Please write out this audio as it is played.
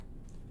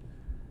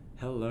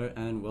Hello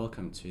and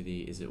welcome to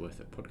the Is It Worth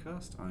It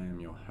podcast. I am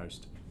your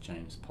host,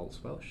 James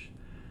Pulse Welsh.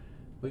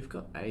 We've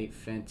got a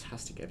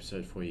fantastic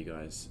episode for you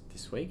guys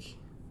this week.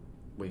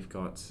 We've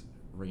got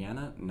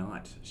Rhianna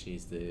Knight.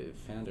 She's the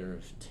founder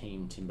of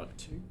Team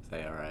Timbuktu.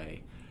 They are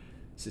a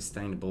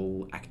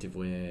sustainable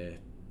activewear,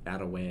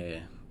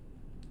 outerwear,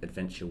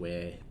 adventure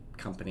wear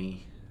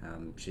company.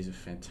 She's a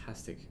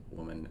fantastic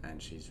woman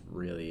and she's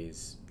really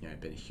is,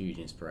 been a huge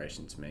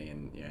inspiration to me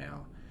and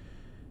our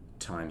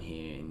time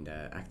here in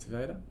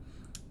Activator.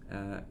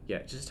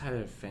 Just had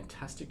a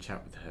fantastic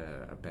chat with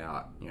her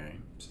about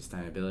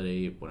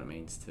sustainability, what it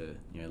means to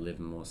live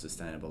a more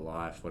sustainable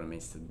life, what it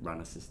means to run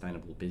a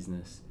sustainable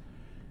business.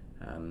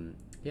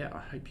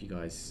 I hope you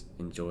guys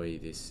enjoy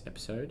this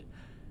episode.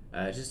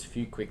 Just a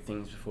few quick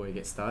things before we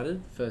get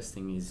started. First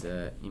thing is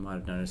you might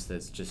have noticed that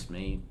it's just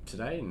me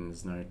today and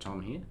there's no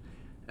Tom here.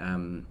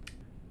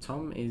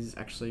 Tom is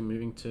actually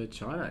moving to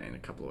China in a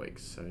couple of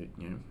weeks, so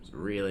it's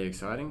really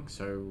exciting.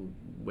 So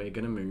we're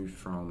going to move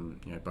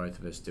from both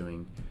of us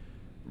doing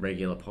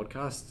regular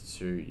podcasts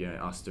to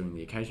us doing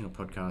the occasional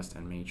podcast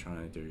and me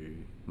trying to do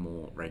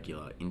more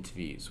regular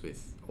interviews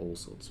with all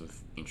sorts of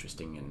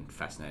interesting and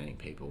fascinating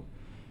people.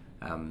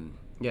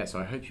 So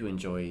I hope you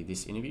enjoy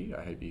this interview.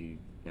 I hope you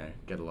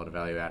get a lot of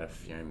value out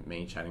of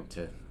me chatting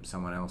to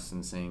someone else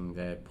and seeing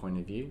their point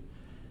of view.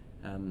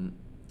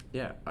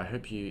 I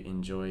hope you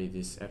enjoy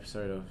this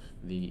episode of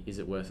the Is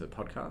It Worth It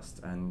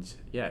podcast. And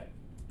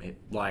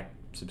like,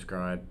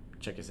 subscribe,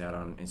 check us out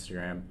on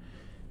Instagram.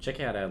 Check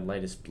out our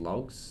latest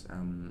blogs.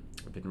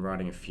 I've been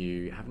writing a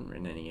few, haven't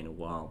written any in a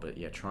while, but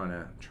trying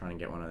to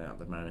get one out at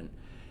the moment.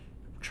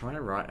 I'm trying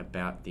to write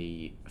about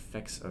the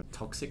effects of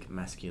toxic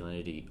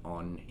masculinity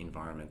on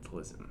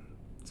environmentalism.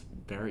 It's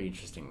very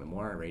interesting. The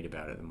more I read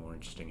about it, the more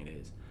interesting it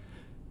is.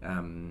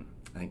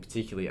 I think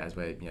particularly as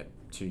we're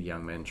two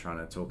young men trying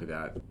to talk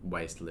about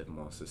ways to live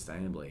more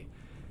sustainably,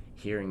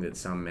 hearing that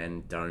some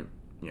men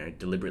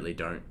deliberately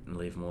don't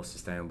live more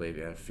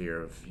sustainably out of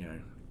fear of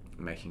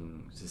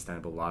making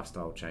sustainable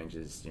lifestyle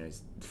changes,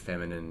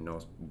 feminine or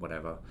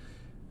whatever.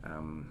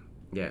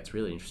 It's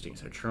really interesting.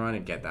 So trying to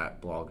get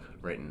that blog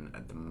written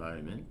at the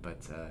moment,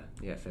 but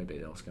fair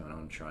bit else going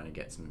on, trying to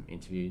get some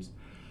interviews.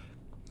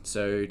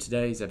 So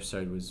today's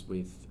episode was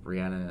with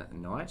Rhianna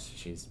Knight.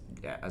 She's,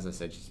 as I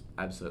said, she's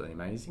absolutely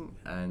amazing.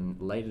 And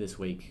later this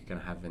week,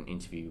 going to have an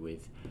interview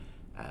with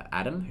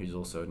Adam, who's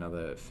also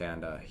another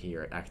founder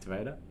here at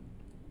Activator,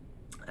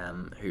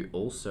 who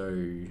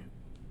also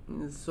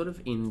is sort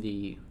of in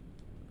the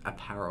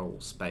apparel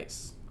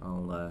space.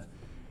 I'll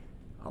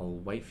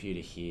wait for you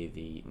to hear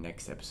the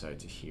next episode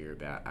to hear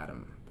about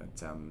Adam. But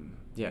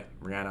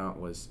Rhianna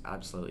was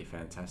absolutely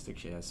fantastic.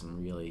 She has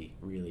some really,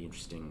 really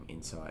interesting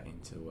insight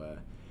into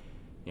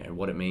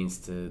what it means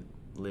to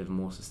live a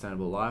more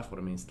sustainable life, what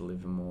it means to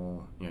live a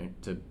more,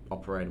 to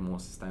operate a more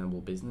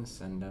sustainable business.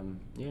 And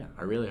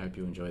I really hope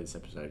you enjoy this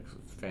episode.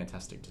 It's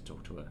fantastic to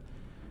talk to her.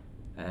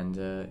 And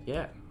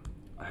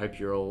I hope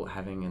you're all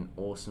having an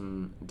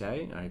awesome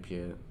day. I hope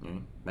you're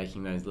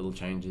making those little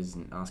changes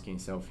and asking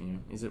yourself,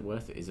 is it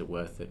worth it? Is it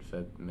worth it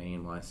for me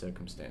and my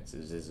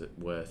circumstances? Is it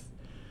worth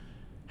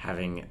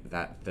having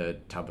that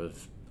third tub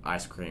of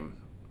ice cream,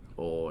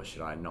 or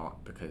should I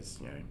not because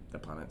the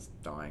planet's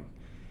dying?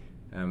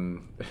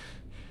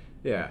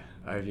 I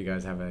hope you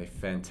guys have a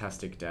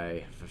fantastic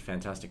day, a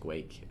fantastic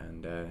week,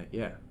 and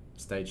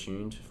stay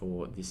tuned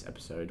for this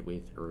episode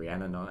with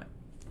Rhianna Knight.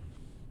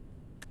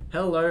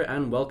 Hello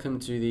and welcome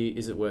to the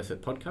Is It Worth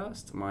It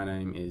podcast. My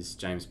name is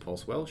James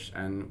Pulse Welsh,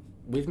 and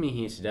with me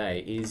here today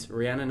is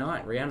Rhianna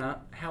Knight. Rhianna,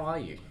 how are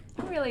you?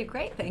 I'm really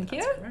great, thank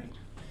you. That's great.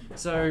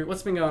 So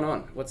what's been going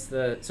on?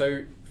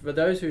 So for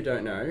those who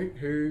don't know,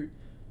 who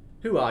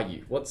are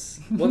you? What's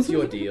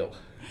your deal?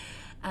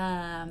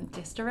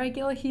 Just a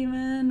regular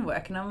human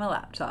working on my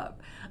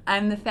laptop.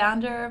 I'm the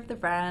founder of the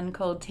brand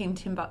called Team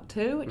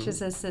Timbuktu, which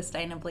is a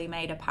sustainably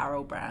made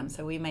apparel brand.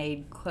 So we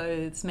made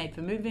clothes made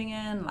for moving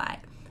in, like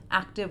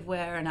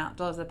activewear and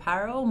outdoors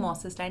apparel, more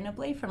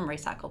sustainably from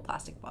recycled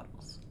plastic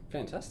bottles.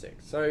 Fantastic.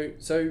 So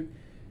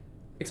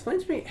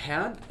explain to me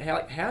how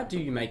do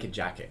you make a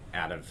jacket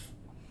out of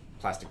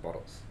plastic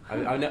bottles?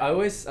 I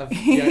was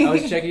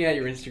checking out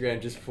your Instagram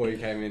just before you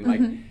came in.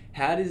 Like,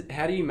 how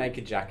do you make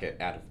a jacket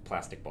out of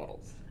plastic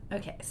bottles?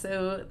 Okay,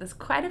 so there's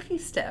quite a few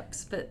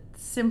steps, but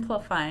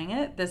simplifying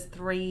it, there's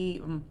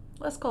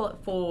let's call it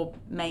 4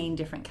 main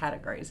different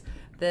categories.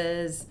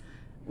 We'll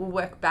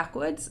work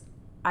backwards.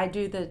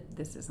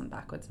 This isn't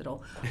backwards at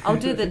all. I'll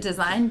do the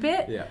design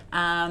bit.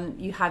 Yeah.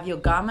 You have your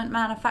garment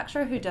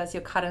manufacturer who does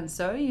your cut and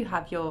sew. You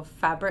have your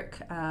fabric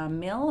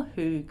mill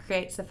who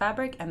creates the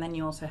fabric. And then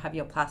you also have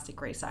your plastic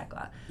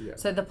recycler. Yeah.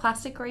 So the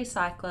plastic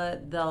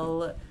recycler,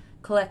 they'll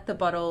collect the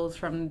bottles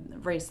from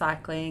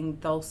recycling.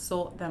 They'll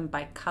sort them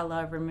by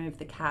color, remove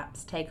the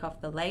caps, take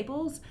off the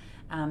labels.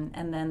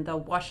 And then they'll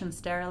wash and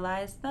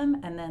sterilize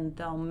them. And then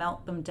they'll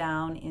melt them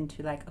down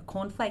into like a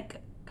cornflake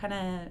kind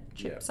of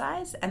chip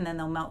size, and then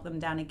they'll melt them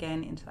down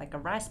again into like a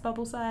rice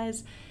bubble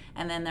size,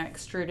 and then they're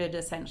extruded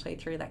essentially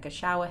through like a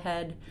shower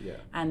head,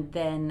 and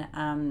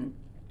then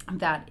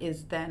that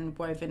is then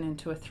woven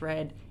into a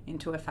thread,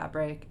 into a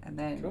fabric, and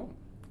then Cool.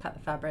 cut the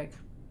fabric,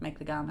 make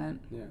the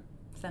garment, Yeah.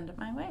 send it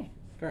my way.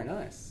 Very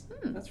nice.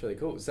 That's really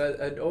cool. So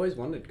I'd always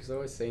wondered, because I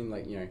always seen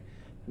like, you know,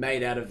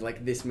 made out of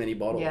like this many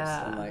bottles.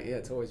 Yeah. And like, yeah,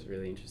 it's always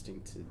really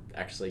interesting to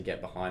actually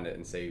get behind it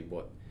and see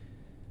what.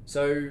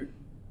 So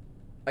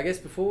I guess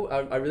before,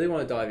 I really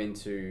want to dive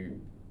into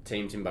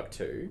Team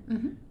Timbuktu,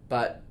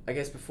 but I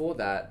guess before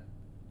that,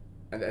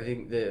 I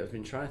think that I've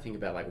been trying to think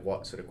about like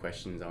what sort of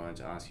questions I wanted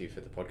to ask you for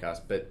the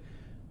podcast, but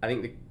I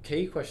think the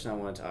key question I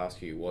wanted to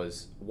ask you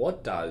was,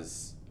 what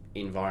does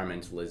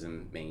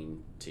environmentalism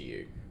mean to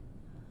you?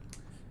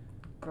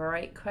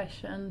 Great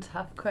question,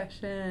 tough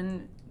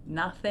question.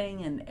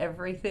 Nothing and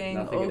everything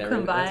Nothing all and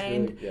everything.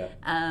 combined. That's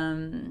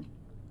really,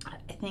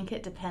 I think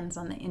it depends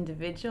on the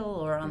individual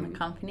or on the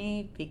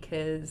company,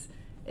 because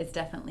it's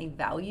definitely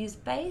values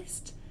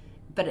based,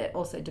 but it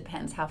also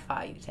depends how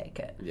far you take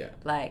it. Yeah.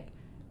 Like,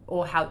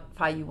 or how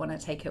far you want to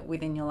take it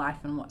within your life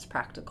and what's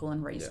practical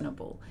and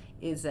reasonable.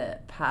 Is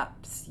it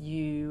perhaps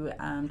you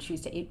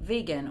choose to eat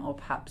vegan, or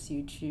perhaps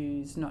you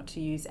choose not to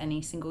use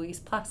any single-use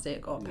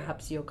plastic, or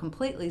perhaps you're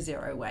completely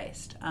zero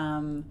waste.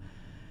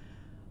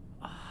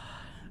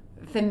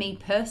 For me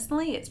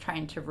personally, it's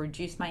trying to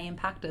reduce my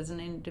impact as an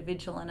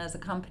individual and as a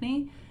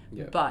company.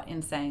 Yeah. But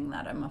in saying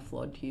that, I'm a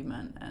flawed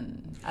human,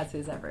 and as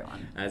is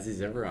everyone. As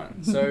is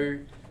everyone. So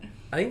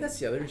I think that's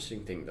the other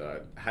interesting thing that I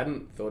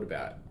hadn't thought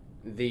about.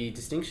 The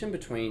distinction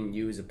between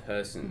you as a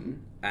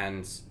person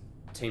and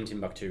Team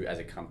Timbuktu as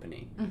a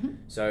company.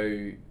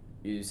 So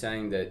you're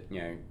saying that, you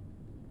know,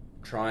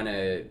 trying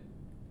to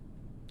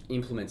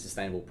implement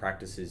sustainable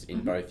practices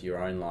in both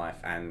your own life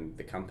and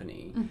the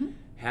company.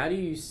 How do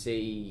you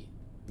see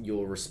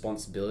your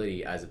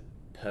responsibility as a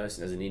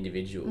person, as an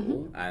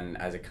individual, and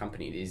as a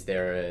company?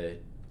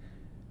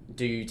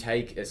 Do you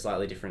take a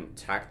slightly different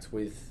tact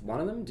with one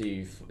of them? Do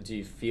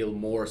you feel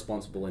more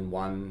responsible in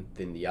one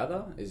than the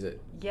other? Is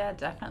it? Yeah,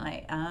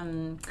 definitely.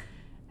 I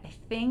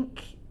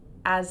think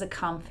as a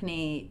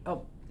company,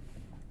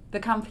 the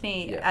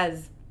company,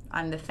 as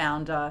I'm the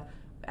founder,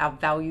 our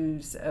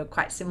values are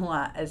quite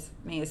similar as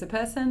me as a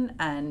person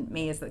and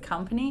me as the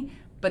company,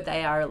 but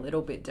they are a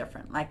little bit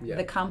different. Like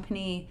the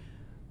company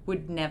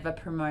would never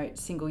promote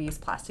single-use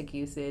plastic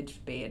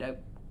usage, be it a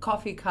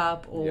coffee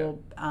cup or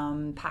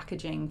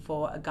packaging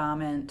for a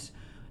garment,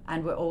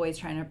 and we're always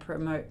trying to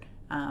promote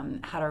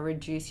how to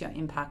reduce your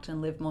impact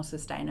and live more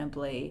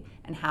sustainably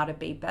and how to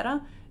be better,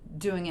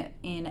 doing it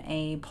in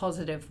a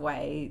positive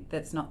way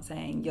that's not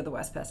saying you're the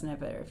worst person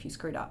ever if you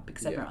screwed up,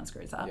 because everyone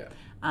screws up.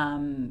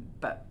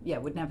 But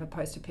would never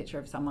post a picture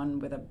of someone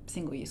with a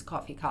single-use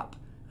coffee cup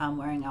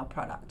wearing our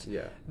product,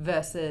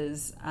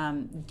 versus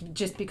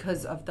just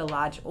because of the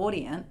large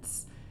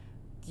audience,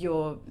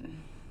 you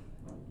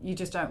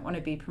just don't want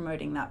to be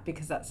promoting that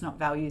because that's not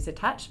values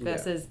attached,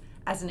 versus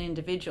as an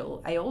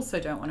individual, I also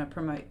don't want to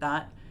promote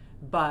that,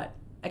 but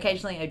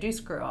occasionally I do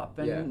screw up,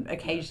 and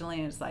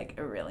occasionally it's like,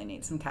 I really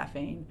need some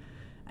caffeine.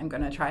 I'm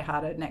going to try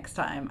harder next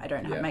time. I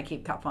don't have my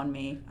keep cup on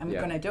me. I'm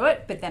going to do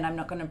it, but then I'm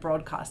not going to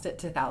broadcast it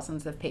to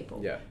thousands of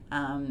people,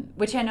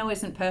 which I know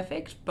isn't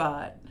perfect,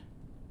 but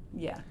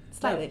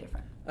slightly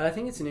different. I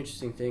think it's an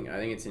interesting thing. I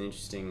think it's an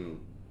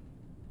interesting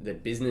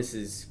that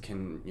businesses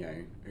can, you know,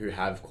 who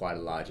have quite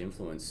a large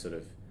influence, sort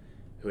of,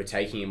 who are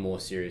taking a more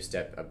serious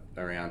step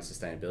around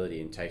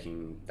sustainability and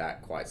taking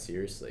that quite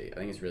seriously. I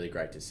think it's really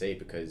great to see,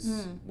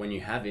 because when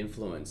you have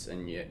influence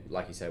and you,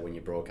 like you said, when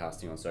you're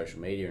broadcasting on social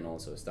media and all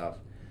sort of stuff,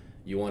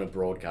 you want to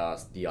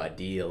broadcast the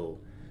ideal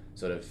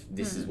sort of,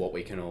 this is what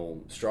we can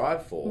all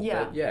strive for.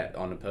 But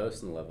on a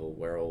personal level,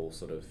 we're all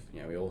sort of,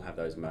 you know, we all have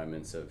those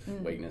moments of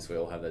weakness. We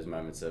all have those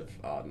moments of,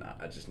 oh no,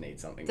 I just need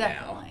something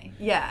now.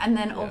 And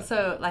then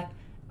also like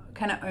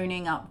kind of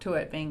owning up to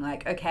it, being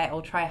like, okay,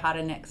 I'll try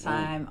harder next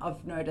time.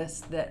 I've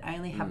noticed that I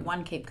only have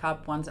one keep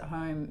cup, one's at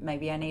home,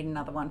 maybe I need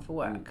another one for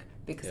work,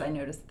 because I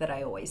noticed that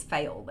I always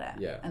fail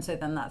there. And so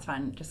then that's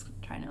fine, just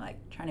trying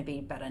to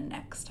be better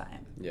next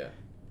time.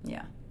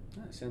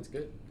 That sounds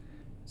good.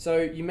 So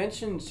you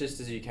mentioned just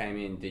as you came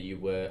in that you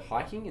were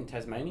hiking in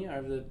Tasmania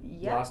over the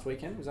last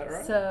weekend, was that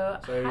right? So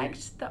I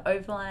hiked the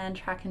Overland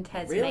Track in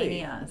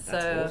Tasmania. Really? So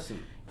that's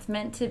awesome. It's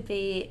meant to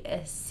be a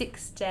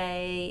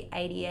 6-day,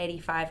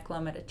 85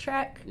 kilometre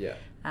trek.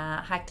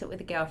 Hiked it with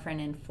a girlfriend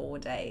in 4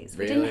 days.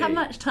 We didn't have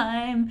much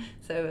time,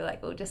 so we were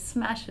like, we'll just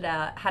smash it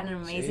out. Had an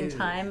amazing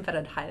time, but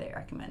I'd highly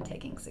recommend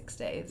taking 6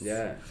 days.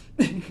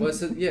 Well,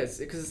 so because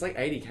it's like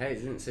 80Ks,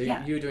 isn't it? So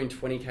you were doing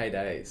 20K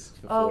days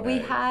for 4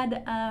 days.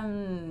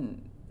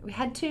 We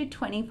had two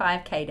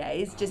 25K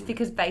days, just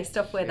because based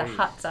off where the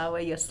huts are,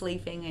 where you're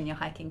sleeping and you're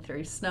hiking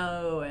through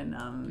snow, and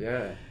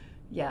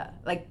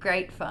like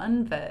great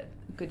fun, but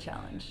good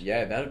challenge.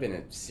 Yeah, that would have been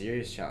a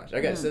serious challenge.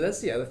 Okay, so that's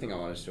the other thing I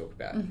wanted to talk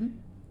about.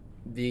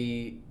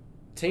 The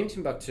Team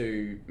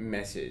Timbuktu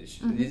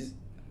message is,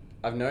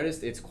 I've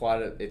noticed it's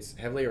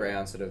heavily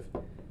around sort of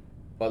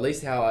or at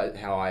least how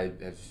I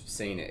have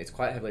seen it, it's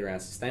quite heavily around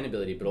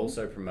sustainability, but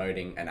also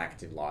promoting an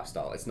active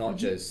lifestyle. It's not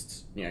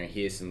just,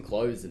 here's some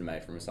clothes that are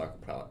made from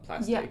recycled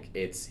plastic.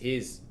 Yeah. It's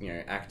here's,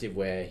 active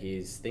wear,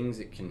 here's things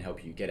that can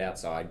help you get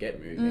outside,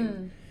 get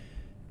moving.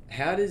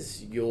 How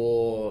does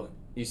you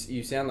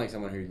sound like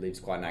someone who lives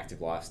quite an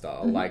active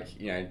lifestyle. Like,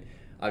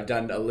 I've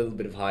done a little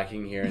bit of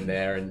hiking here and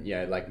there, and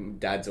like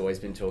Dad's always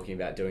been talking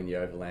about doing the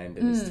overland,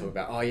 and he's talking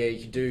about, you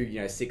could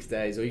do 6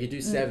 days, or you could do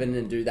 7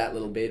 and do that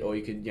little bit, or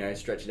you could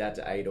stretch it out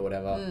to 8 or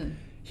whatever.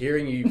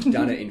 Hearing you've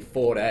done it in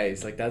 4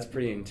 days, like that's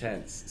pretty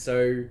intense.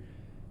 So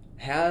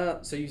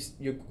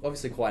you're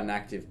obviously quite an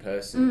active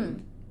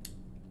person.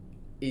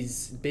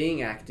 Is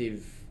being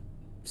active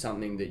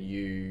something that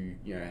you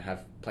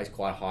have placed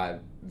quite a high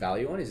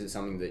value on? Is it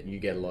something that you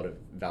get a lot of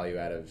value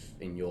out of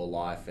in your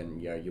life,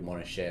 and you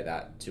want to share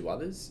that to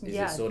others? Is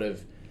it sort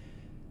of,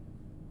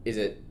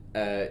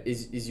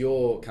 is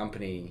your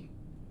company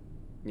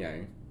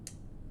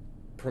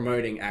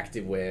promoting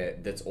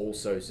activewear that's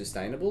also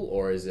sustainable,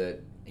 or is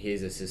it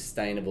here's a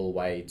sustainable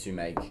way to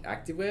make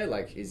activewear?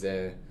 Like, is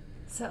there...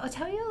 So I'll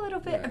tell you a little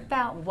bit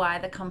about why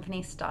the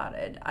company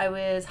started. I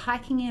was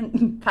hiking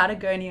in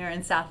Patagonia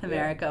in South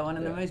America, one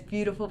of the most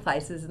beautiful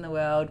places in the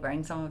world,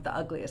 wearing some of the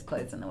ugliest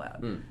clothes in the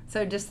world.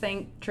 So just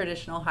think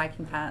traditional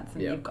hiking pants,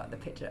 and you've got the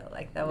picture.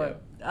 Like, they were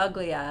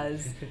ugly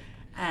as.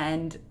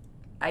 And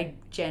I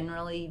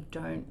generally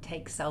don't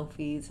take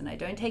selfies, and I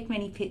don't take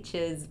many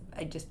pictures.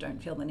 I just don't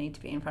feel the need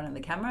to be in front of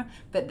the camera.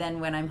 But then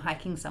when I'm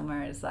hiking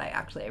somewhere, it's like,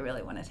 actually, I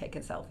really want to take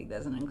a selfie.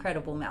 There's an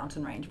incredible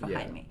mountain range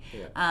behind me.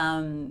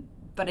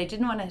 But I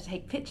didn't want to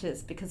take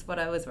pictures because what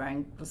I was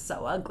wearing was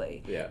so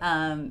ugly,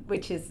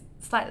 which is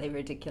slightly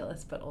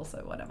ridiculous, but also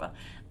whatever.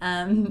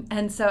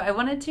 And so I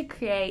wanted to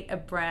create a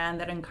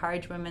brand that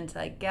encouraged women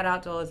to get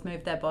outdoors,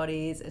 move their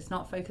bodies. It's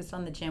not focused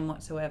on the gym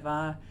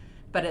whatsoever.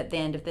 But at the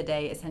end of the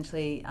day,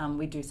 essentially,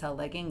 we do sell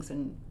leggings,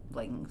 and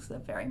leggings are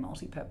very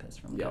multi-purpose,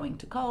 from going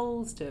to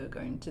Kohl's to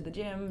going to the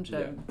gym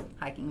to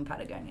hiking in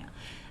Patagonia.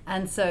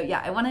 And so,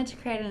 I wanted to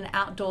create an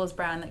outdoors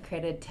brand that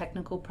created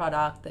technical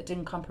product that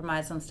didn't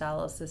compromise on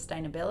style or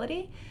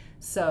sustainability.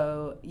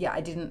 So, I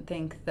didn't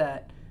think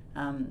that...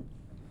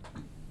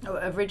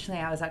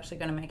 originally, I was actually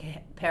going to make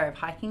a pair of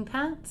hiking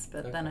pants,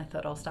 but then I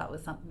thought I'll start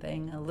with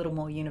something a little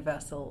more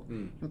universal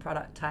in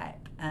product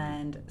type,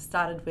 and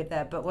started with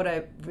that. But what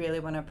I really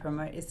want to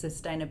promote is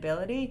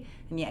sustainability,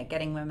 and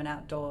getting women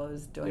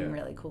outdoors, doing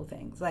really cool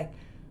things. Like,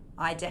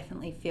 I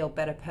definitely feel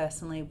better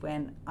personally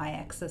when I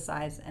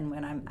exercise and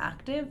when I'm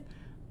active,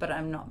 but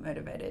I'm not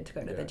motivated to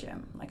go to the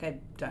gym. Like, I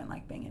don't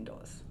like being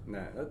indoors.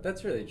 No,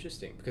 that's really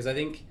interesting, because I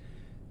think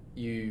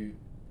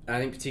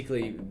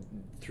particularly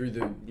through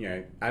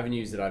the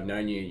avenues that I've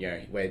known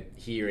we're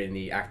here in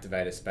the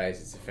activator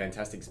space. It's a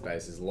fantastic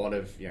space. There's a lot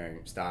of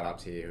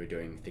startups here who are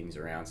doing things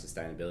around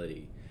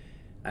sustainability,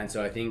 and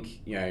so I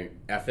think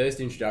our first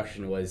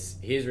introduction was,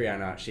 here's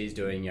Rhianna. She's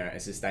doing a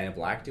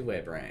sustainable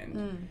activewear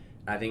brand.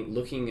 I think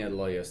looking at a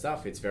lot of your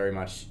stuff, it's very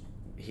much,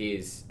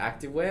 here's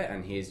activewear,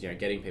 and here's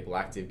getting people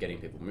active, getting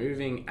people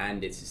moving,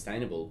 and it's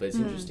sustainable. But it's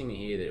interesting to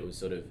hear that it was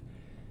sort of,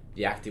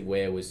 the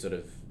activewear was sort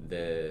of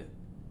the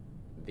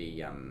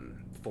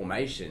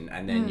formation,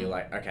 and then you're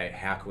like, okay,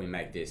 how can we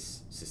make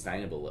this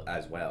sustainable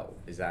as well?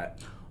 Is that...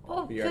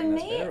 Well, for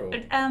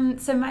me,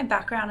 so my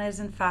background is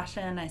in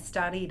fashion. I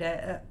studied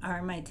at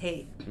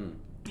RMIT,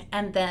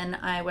 and then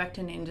I worked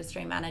in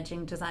industry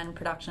managing design and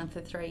production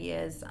for 3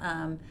 years.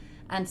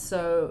 And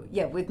so,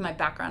 with my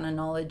background and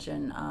knowledge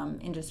and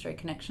industry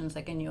connections,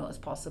 I knew it was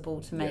possible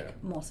to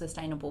make more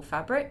sustainable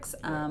fabrics.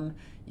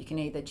 You can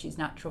either choose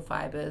natural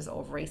fibers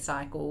or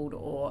recycled,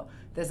 or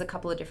there's a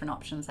couple of different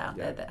options out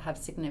there that have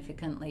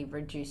significantly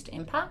reduced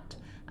impact.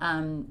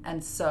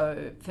 And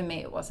so for me,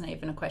 it wasn't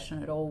even a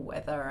question at all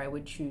whether I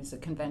would choose a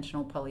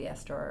conventional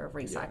polyester or a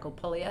recycled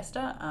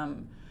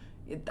polyester.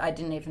 I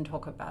didn't even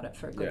talk about it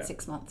for a good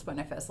 6 months when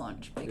I first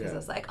launched, because I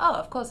was like, oh,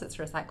 of course it's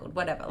recycled,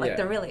 whatever. Like,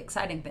 the really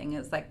exciting thing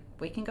is, like,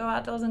 we can go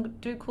outdoors and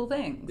do cool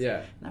things.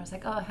 And I was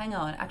like, oh, hang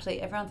on.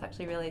 Actually, everyone's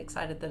actually really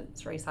excited that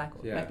it's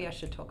recycled. Maybe I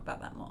should talk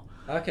about that more.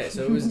 Okay,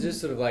 so it was just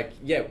sort of like,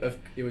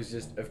 it was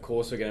just, of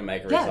course we're going to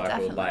make a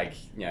recycled, like,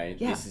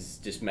 this is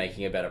just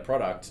making a better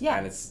product,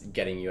 and it's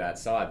getting you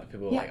outside. But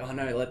people are like, oh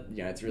no,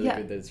 it's really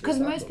good that it's recycled. Because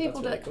most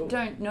people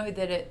don't know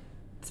that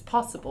it's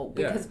possible,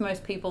 because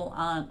most people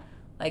aren't,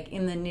 like,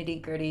 in the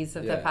nitty-gritties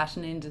of the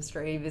fashion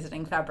industry,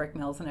 visiting fabric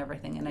mills and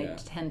everything, and I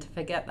tend to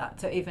forget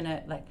that. So even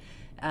at, like,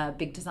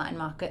 big design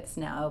markets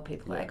now,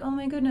 people are like, oh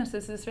my goodness,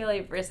 this is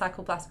really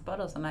recycled plastic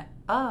bottles. I'm like,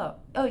 oh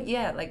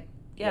yeah, like,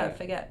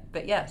 forget,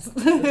 but yes.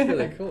 That's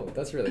really cool.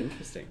 That's really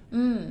interesting.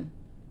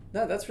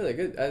 No, that's really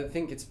good. I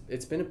think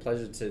it's been a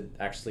pleasure to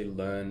actually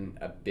learn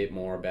a bit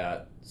more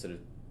about sort of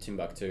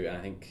Timbuktu, and I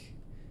think,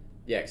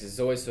 because it's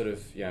always sort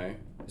of,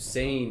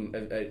 seen,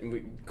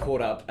 we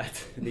caught up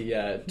at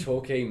the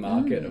Torquay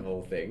market of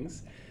all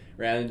things.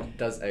 Rhianna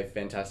does a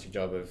fantastic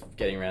job of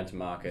getting around to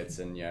markets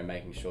and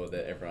making sure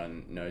that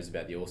everyone knows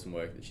about the awesome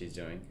work that she's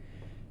doing.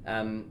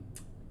 I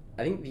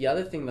think the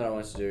other thing that I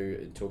wanted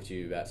to talk to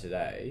you about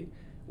today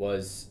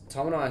was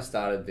Tom and I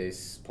started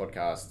this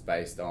podcast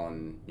based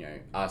on,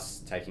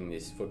 us taking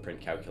this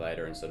footprint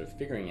calculator and sort of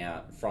figuring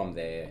out from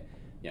there,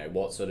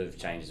 what sort of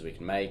changes we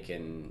can make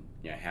and,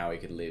 how we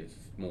could live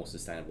more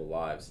sustainable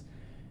lives.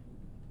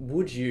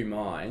 Would you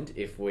mind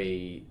if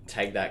we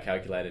take that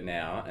calculator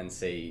now and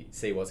see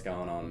what's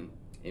going on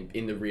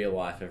in the real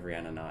life of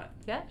Rhianna Knight?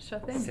 Yeah, sure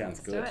thing. Sounds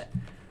good. Let's do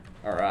it.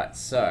 All right,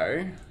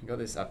 so I got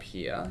this up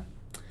here.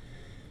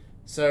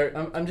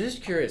 So I'm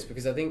just curious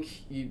because I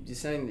think you're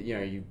saying that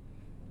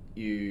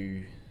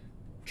you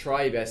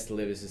try your best to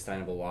live a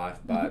sustainable life,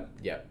 but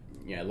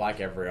like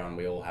everyone,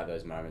 we all have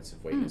those moments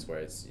of weakness where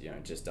it's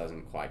it just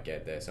doesn't quite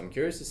get there. So I'm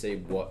curious to see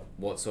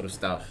what sort of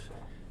stuff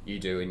you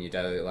do in your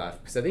daily life,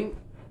 because I think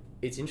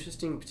it's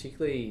interesting,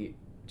 particularly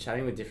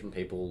chatting with different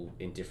people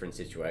in different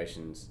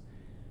situations.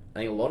 I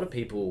think a lot of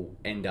people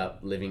end up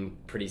living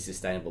pretty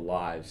sustainable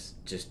lives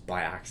just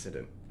by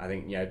accident. I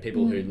think,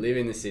 people who live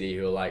in the city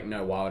who are like,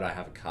 no, why would I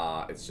have a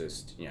car? It's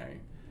just,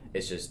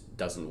 it just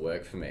doesn't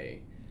work for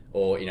me.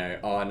 Or,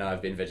 oh no,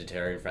 I've been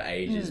vegetarian for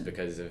ages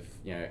because of,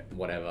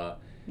 whatever.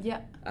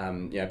 Yeah.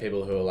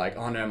 People who are like,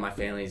 oh no, my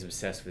family's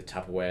obsessed with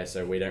Tupperware,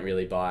 so we don't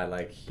really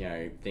buy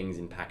things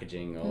in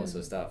packaging or all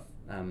sort of stuff.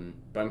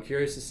 But I'm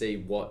curious to see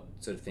what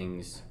sort of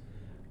things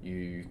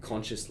you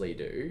consciously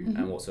do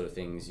and what sort of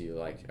things you're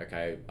like,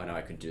 okay, I know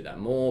I could do that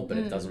more, but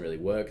it doesn't really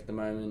work at the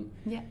moment.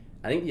 Yeah.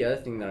 I think the other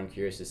thing that I'm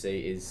curious to see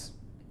is,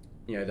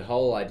 the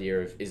whole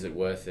idea of is it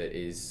worth it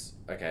is,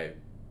 okay,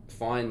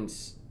 find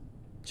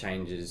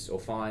changes or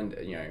find,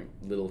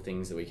 little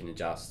things that we can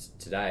adjust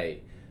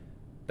today,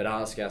 but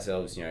ask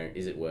ourselves,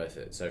 is it worth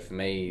it? So for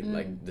me,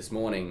 like this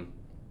morning,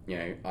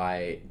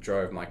 I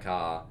drove my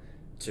car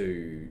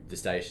to the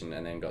station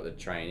and then got the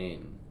train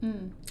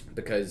in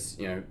because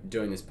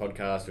doing this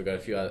podcast, I've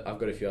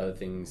got a few other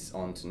things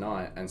on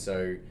tonight, and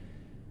so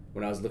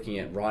when I was looking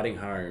at riding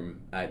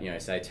home at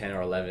say 10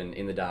 or 11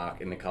 in the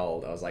dark in the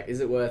cold, I was like, is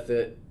it worth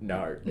it?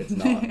 No, it's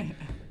not.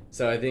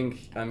 So I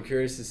think I'm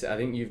curious to say, I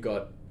think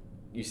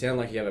you sound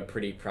like you have a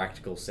pretty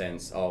practical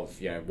sense of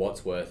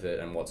what's worth it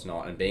and what's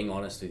not, and being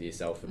honest with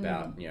yourself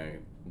about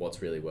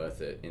what's really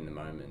worth it in the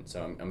moment.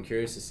 So I'm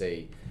curious to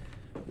see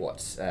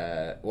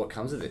what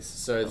comes of this.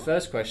 So the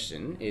first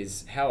question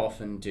is, how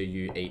often do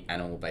you eat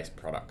animal-based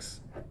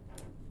products?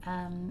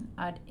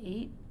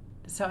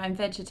 So I'm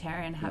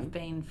vegetarian, have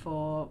been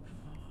for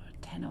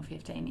 10 or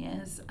 15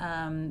 years,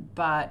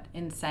 but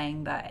in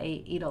saying that,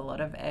 I eat a lot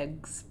of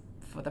eggs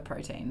for the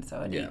protein, so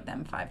I'd eat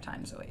them 5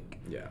 times a week.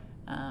 Yeah.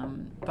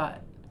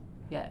 But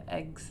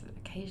eggs,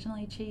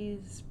 occasionally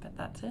cheese, but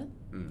that's it.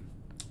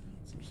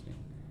 That's interesting.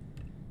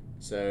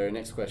 So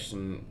next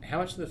question, how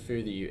much of the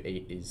food that you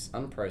eat is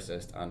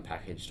unprocessed,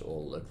 unpackaged, or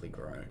locally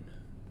grown?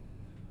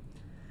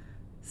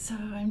 So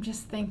I'm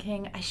just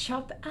thinking, I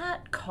shop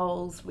at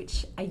Coles,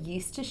 which I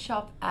used to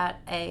shop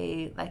at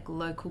a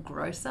local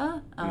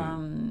grocer,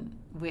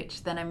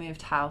 which then I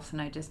moved house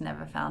and I just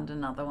never found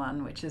another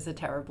one, which is a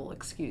terrible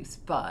excuse.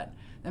 But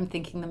I'm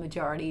thinking the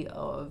majority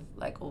of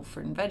all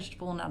fruit and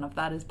vegetable, none of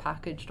that is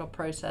packaged or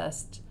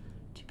processed.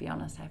 To be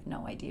honest, I have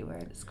no idea where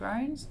it's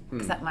grown,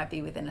 because that might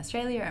be within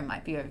Australia, it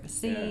might be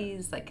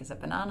overseas. Is it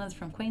bananas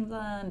from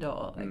Queensland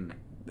or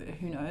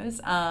who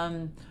knows?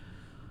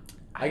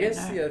 I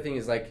guess the other thing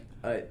is I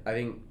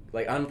think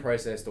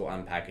unprocessed or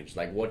unpackaged.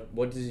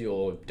 What does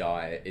your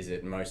diet? Is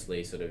it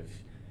mostly sort of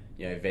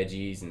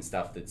veggies and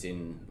stuff that's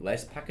in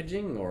less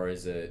packaging, or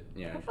is it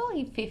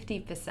Probably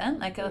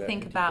 50%. I'll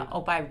think about,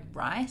 I'll buy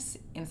rice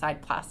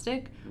inside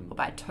plastic, or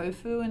buy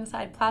tofu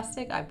inside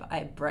plastic. I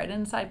buy bread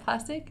inside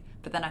plastic,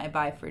 but then I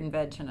buy fruit and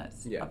veg and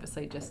it's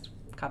obviously just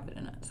covered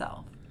in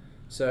itself.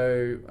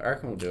 So I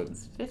reckon we'll do it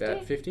 50?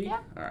 about 50. Yeah.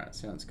 All right,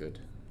 sounds good.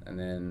 And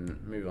then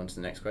move on to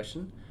the next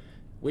question.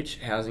 Which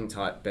housing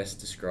type best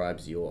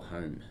describes your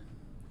home?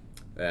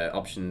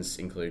 Options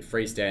include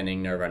freestanding,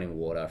 no running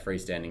water,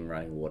 freestanding,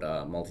 running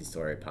water,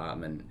 multi-story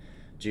apartment,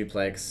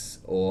 duplex,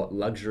 or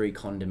luxury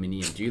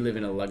condominium. Do you live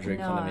in a luxury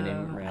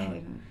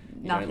condominium?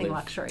 Nothing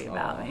luxury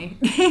about me.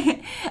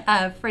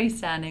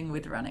 Freestanding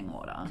with running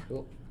water.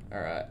 Cool. All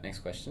right, next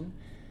question.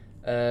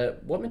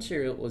 What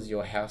material was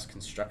your house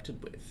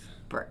constructed with?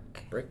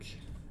 Brick.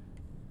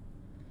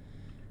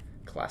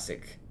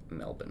 Classic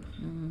Melbourne.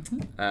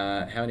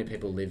 How many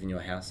people live in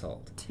your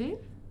household? 2.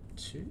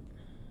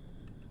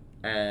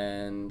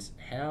 And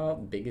how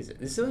big is it?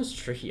 This sounds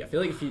tricky. I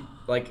feel like if you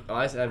I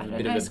have a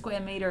bit of a square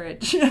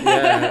meterage.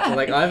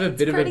 I have a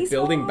bit of a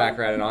building small.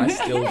 background, and I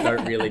still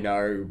don't really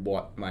know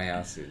what my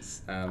house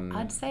is.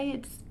 I'd say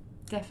it's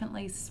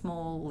definitely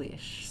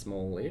smallish.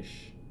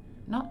 Smallish.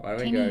 Not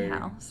teeny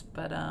house,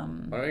 but Why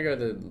don't we go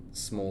the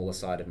smaller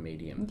side of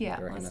medium? Yeah,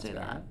 let's do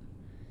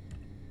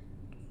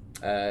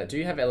that. Do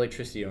you have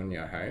electricity on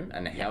your home,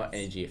 and how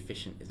energy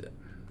efficient is it?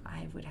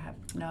 I would have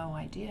no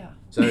idea.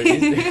 So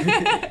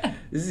this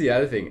is the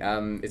other thing.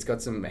 It's got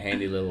some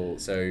handy little.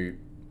 So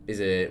is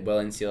it well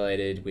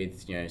insulated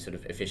with sort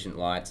of efficient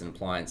lights and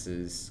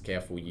appliances?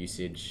 Careful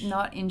usage.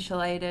 Not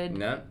insulated.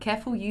 No.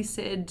 Careful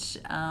usage.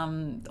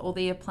 All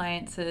the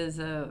appliances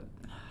are.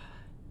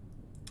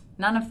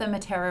 None of them are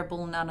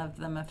terrible. None of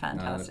them are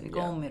fantastic.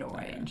 All middle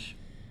range.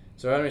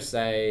 So I'm going to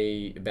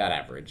say about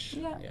average.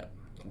 Yeah. Yeah,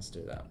 let's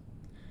do that.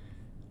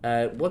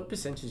 What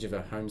percentage of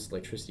our home's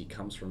electricity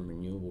comes from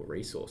renewable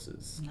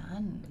resources?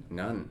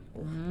 None.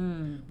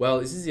 Well,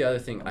 this is the other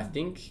thing. I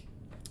think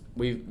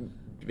we've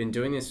been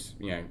doing this,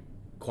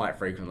 quite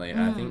frequently,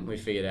 and I think we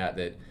figured out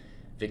that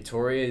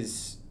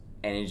Victoria's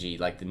energy,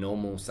 like the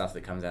normal stuff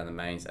that comes out of the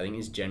mains, I think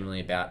is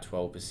generally about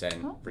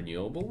 12%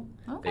 renewable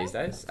these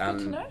days. That's good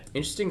to know.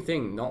 Interesting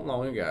thing, not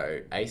long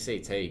ago,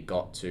 ACT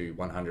got to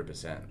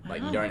 100%.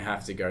 Like, you don't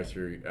have to go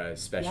through a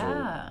special,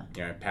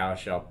 Power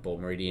Shop or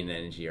Meridian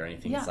Energy or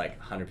anything. It's like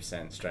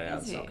 100% straight out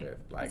of the socket.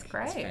 Like, that's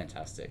great. It's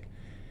fantastic.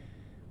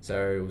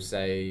 So we'll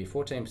say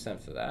 14%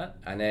 for that.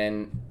 And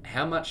then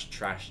how much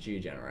trash do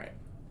you generate?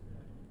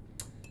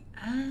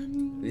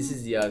 This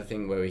is the other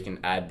thing where we can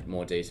add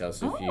more details.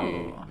 So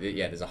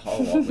there's a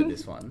whole lot with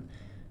this one.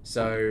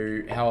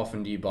 So how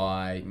often do you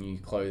buy new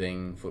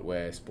clothing,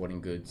 footwear,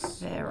 sporting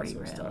goods? Very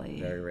rarely. Stuff?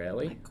 Very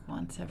rarely. Like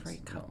once every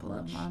couple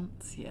of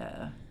months,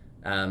 yeah.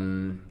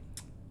 Annual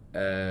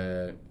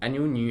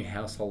new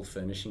household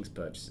furnishings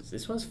purchases.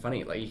 This one's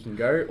funny. Like, you can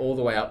go all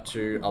the way up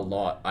to a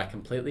lot. I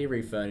completely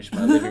refurnished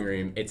my living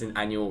room. It's an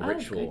annual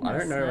ritual. I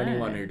don't know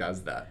anyone who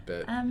does that,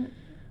 but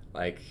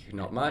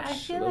not much. I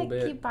feel a little like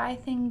bit. you buy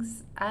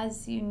things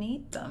as you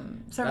need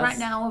them. So That's- right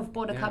now I've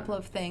bought a couple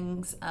of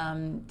things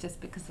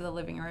just because the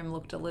living room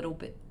looked a little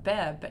bit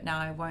bare, but now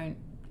I won't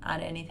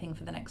add anything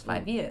for the next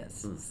 5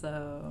 years.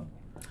 So.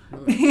 All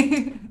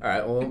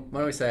right. Well, why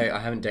don't we say I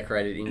haven't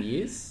decorated in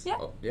years? Yeah.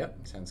 Oh, yep.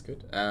 Sounds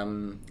good.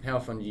 How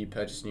often do you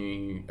purchase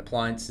new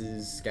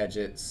appliances,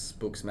 gadgets,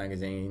 books,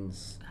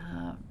 magazines?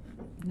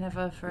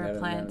 Never for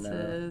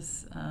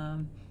appliances.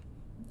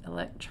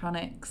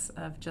 Electronics.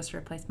 I've just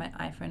replaced my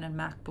iPhone and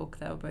MacBook.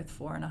 They were both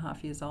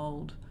 4.5 years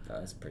old. Oh,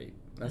 that's pretty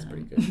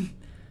good.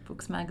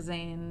 Books,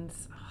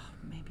 magazines.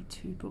 Maybe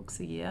 2 books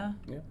a year.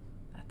 Yeah.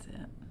 That's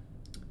it.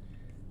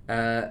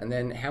 And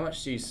then how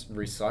much do you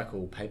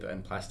recycle paper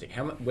and plastic?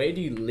 Where do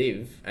you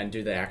live, and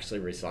do they actually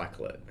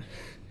recycle it?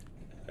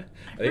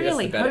 I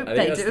really hope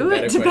they do.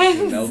 It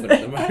depends.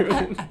 At the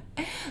moment.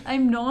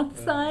 I'm north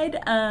side.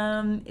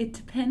 It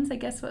depends, I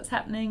guess, what's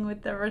happening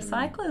with the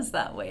recyclers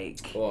that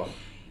week. Oh.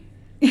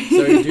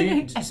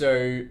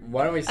 So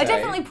why don't we say... I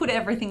definitely put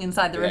everything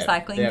inside the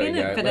recycling bin,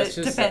 but it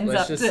depends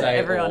up to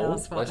everyone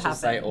else what happens. Let's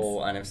just say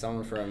all, and if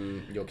someone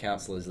from your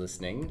council is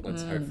listening,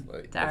 let's hope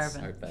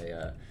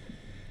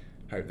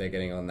they're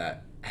getting on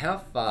that. How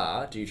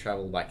far do you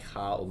travel by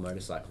car or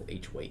motorcycle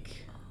each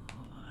week?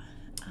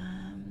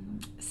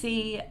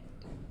 See,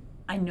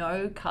 I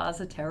know cars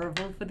are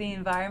terrible for the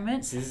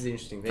environment. This is the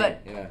interesting thing.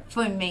 But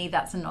for me,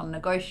 that's a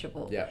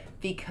non-negotiable. Yeah.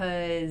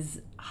 Because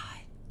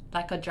I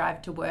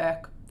drive to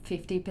work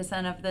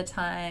 50% of the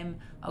time.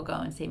 I'll go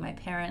and see my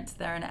parents.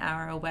 They're an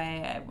hour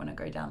away. I want to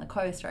go down the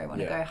coast, or I want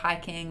to go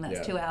hiking.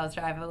 That's 2 hours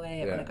drive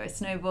away. I want to go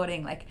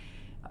snowboarding.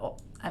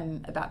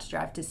 I'm about to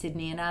drive to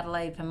Sydney and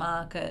Adelaide for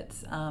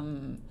markets.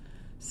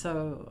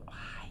 So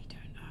I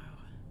don't know.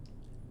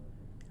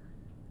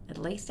 At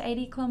least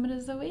 80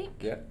 kilometres a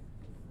week. Yeah.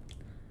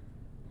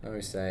 I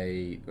would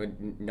say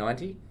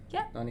 90?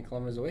 Yeah. 90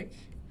 kilometres a week?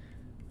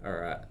 All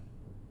right.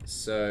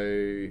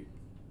 So,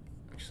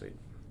 actually,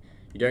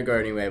 you don't go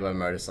anywhere by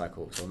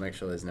motorcycle, so I'll make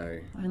sure there's no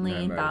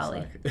in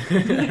Bali.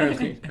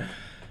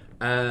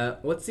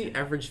 What's the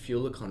average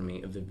fuel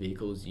economy of the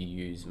vehicles you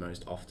use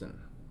most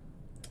often?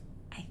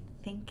 I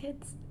think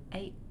it's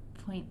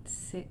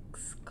 8.6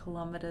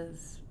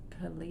 kilometres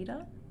per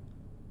litre.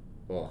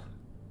 Or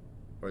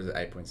is it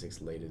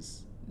 8.6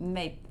 litres?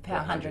 Maybe per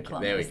 100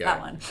 kilometres. There we go. That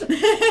one.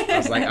 I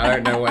was like, I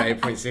don't know what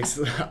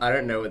 8.6... I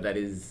don't know what that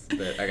is.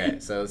 But okay,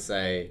 so let's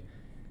say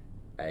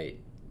 8,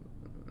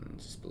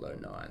 just below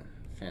 9.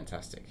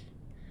 Fantastic.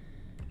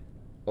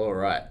 All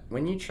right.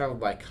 When you travel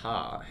by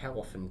car, how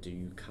often do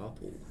you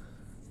carpool?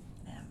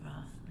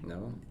 Never.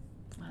 No?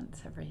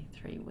 Once every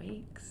 3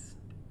 weeks,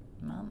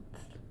 month.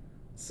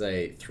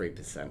 Say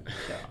 3%.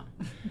 Sure.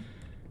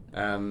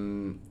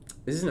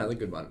 This is another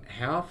good one.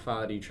 How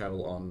far do you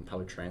travel on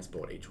public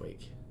transport each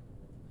week?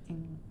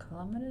 In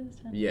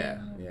kilometres?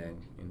 Yeah.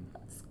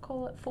 Let's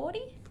call it 40.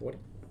 40.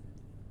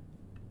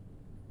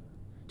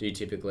 Do you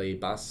typically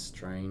bus,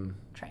 train?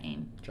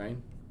 Train.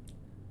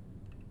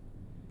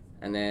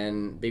 And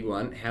then, big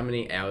one, how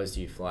many hours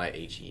do you fly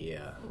each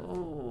year?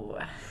 Ooh.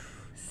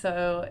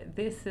 So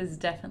this is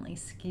definitely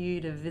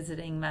skewed to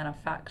visiting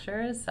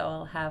manufacturers. So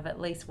I'll have at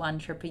least one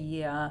trip a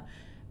year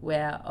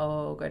where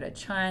I'll go to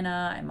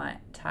China. I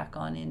might tack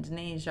on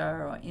Indonesia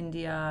or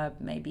India,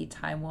 maybe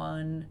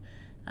Taiwan.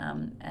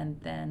 And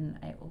then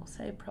I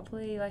also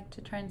probably like to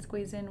try and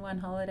squeeze in one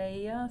holiday a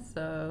year.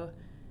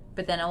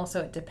 But then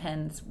also it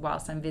depends.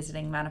 Whilst I'm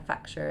visiting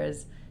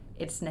manufacturers,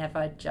 it's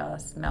never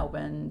just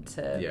Melbourne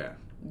to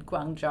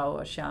Guangzhou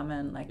or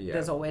Xiamen.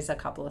 There's always a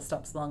couple of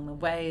stops along the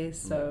way.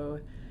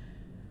 So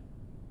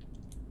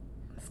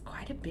it's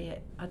quite a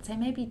bit. I'd say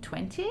maybe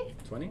 20.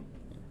 20?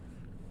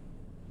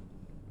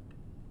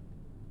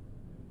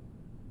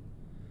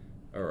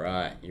 All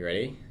right. You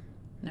ready?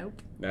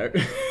 Nope. Nope.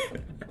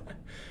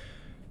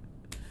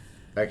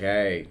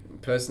 Okay,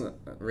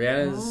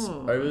 Rihanna's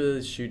Ooh.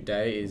 overshoot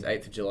day is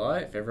 8th of July.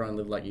 If everyone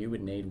lived like you,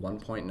 would need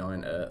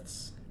 1.9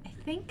 Earths. I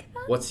think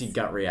that's What's your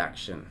gut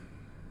reaction?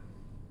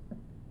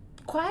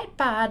 quite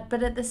bad,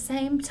 but at the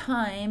same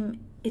time,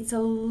 it's a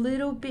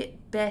little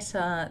bit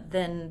better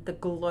than the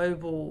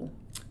global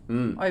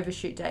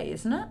overshoot day,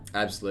 isn't it?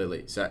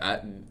 Absolutely. So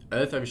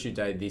Earth overshoot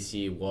day this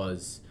year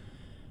was,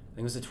 I think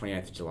it was the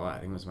 28th of July. I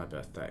think it was my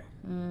birthday.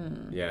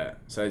 Yeah.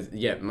 So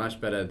yeah,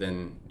 much better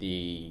than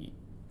the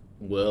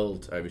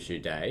World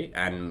Overshoot Day,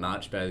 and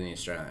much better than the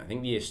Australian. I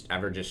think the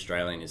average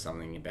Australian is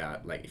something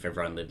about, like, if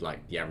everyone lived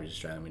like the average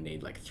Australian, would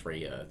need like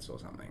 3 Earths or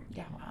something.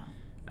 Yeah, wow.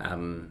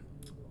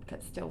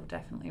 But still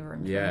definitely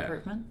room for Yeah.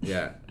 improvement.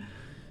 Yeah.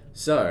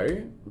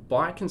 So,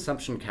 by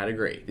consumption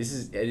category, this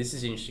is an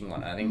interesting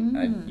one. I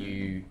think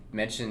you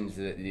mentioned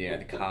that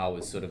the car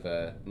was sort of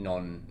a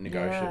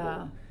non-negotiable.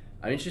 Yeah.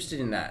 I'm interested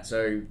in that.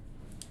 So,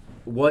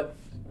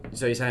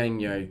 So you're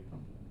saying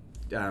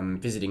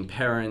visiting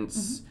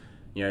parents,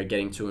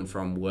 getting to and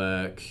from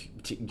work,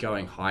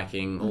 going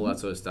hiking, all that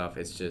sort of stuff.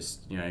 It's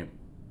just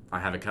I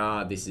have a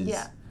car. This is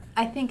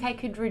I think I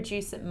could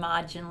reduce it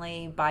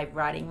marginally by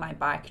riding my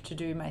bike to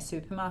do my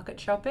supermarket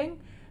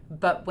shopping.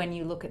 But when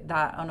you look at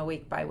that on a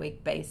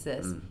week-by-week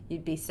basis,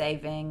 you'd be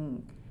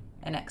saving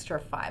an extra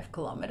 5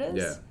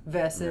 kilometers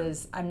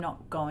versus I'm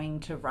not going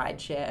to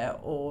rideshare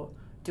or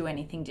do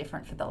anything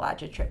different for the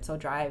larger trips or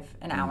drive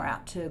an hour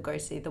out to go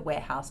see the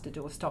warehouse to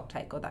do a stock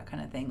take or that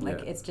kind of thing.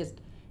 Like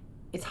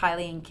it's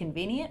highly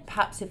inconvenient.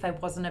 Perhaps if I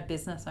wasn't a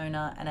business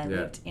owner and I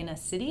lived in a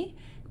city,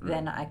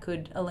 then I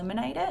could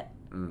eliminate it.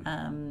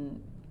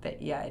 But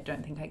I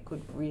don't think I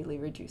could really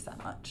reduce that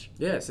much.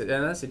 Yeah, so,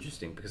 and that's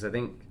interesting because I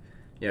think,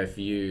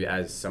 for you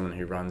as someone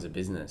who runs a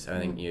business, I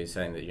think you're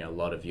saying that, a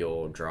lot of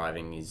your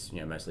driving is,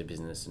 mostly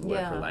business and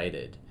work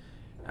related.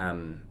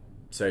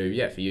 So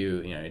for you,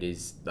 it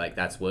is like,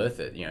 that's worth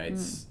it.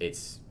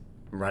 It's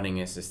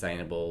running a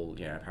sustainable,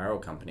 apparel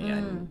company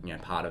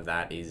and, part of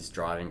that is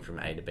driving from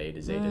A to B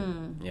to Z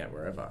to,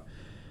 wherever.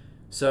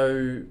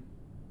 So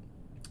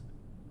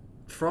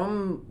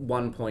from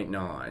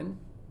 1.9,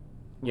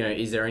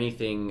 is there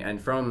anything,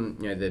 and from,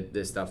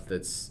 the stuff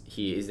that's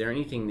here, is there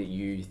anything that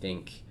you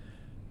think,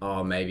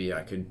 oh, maybe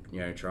I could,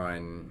 try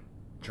and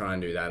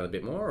do that a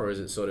bit more, or is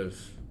it sort of,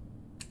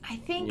 I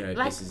think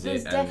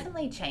there's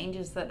definitely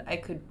changes that I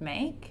could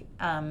make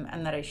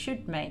and that I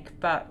should make,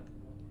 but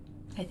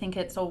I think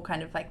it's all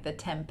kind of like the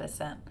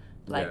 10%.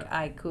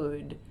 I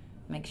could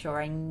make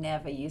sure I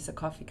never use a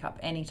coffee cup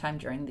anytime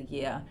during the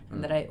year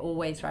and that I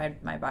always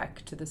ride my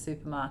bike to the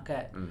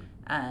supermarket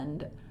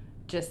and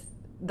just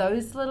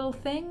those little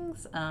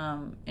things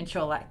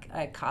ensure like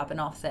a carbon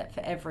offset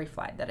for every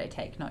flight that I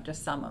take, not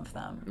just some of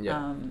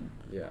them.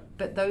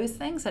 But those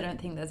things, I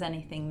don't think there's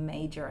anything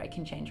major I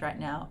can change right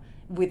now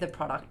with a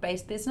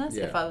product-based business.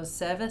 If I was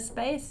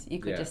service-based, you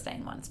could just stay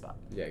in one spot.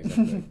 Yeah,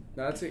 exactly.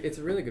 No, it's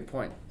a really good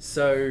point.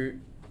 So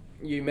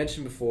you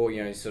mentioned before,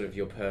 sort of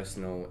your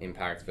personal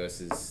impact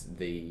versus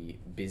the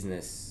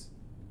business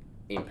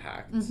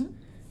impact.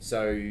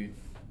 So,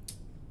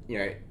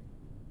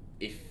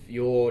 if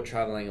you're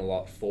traveling a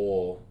lot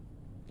for,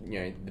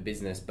 the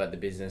business, but the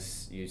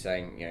business you're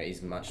saying,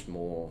 is much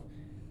more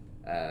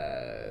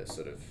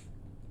sort of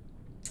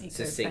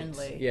succinct,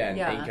 and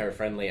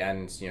eco-friendly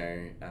and,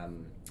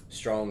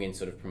 strong in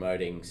sort of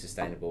promoting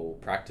sustainable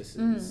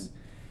practices.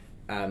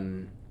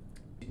 Do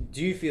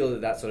you feel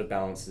that sort of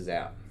balances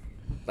out?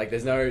 Like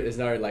there's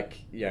no like,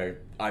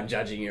 I'm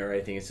judging you or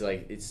anything. It's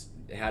like,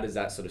 how does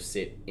that sort of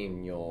sit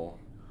in your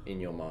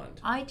mind?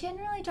 I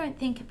generally don't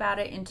think about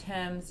it in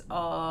terms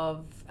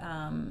of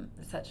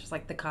such as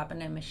like the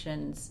carbon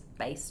emissions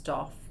based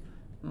off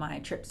my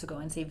trips to go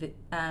and see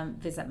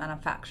visit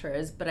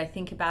manufacturers, but I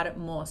think about it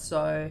more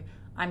so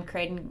I'm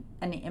creating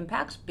an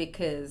impact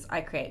because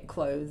I create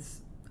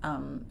clothes,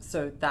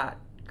 so that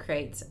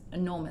creates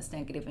enormous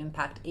negative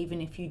impact even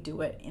if you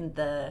do it in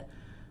the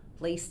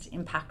least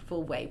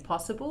impactful way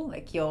possible.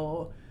 Like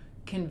you're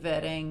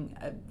converting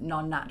a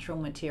non-natural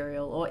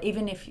material, or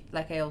even if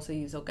like I also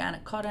use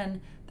organic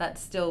cotton,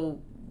 that's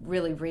still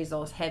really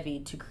resource heavy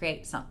to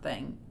create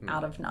something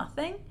out of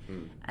nothing.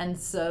 And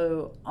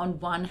so on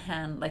one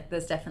hand, like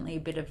there's definitely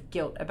a bit of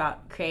guilt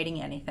about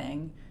creating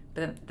anything,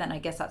 but then I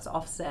guess that's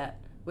offset.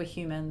 We're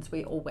humans,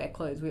 we all wear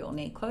clothes, we all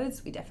need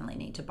clothes, we definitely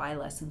need to buy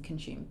less and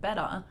consume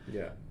better.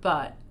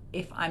 But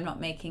if I'm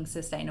not making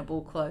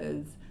sustainable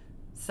clothes,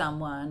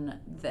 someone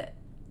that,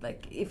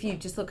 like, if you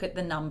just look at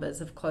the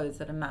numbers of clothes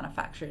that are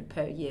manufactured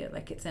per year,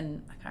 like it's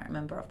in, I can't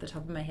remember off the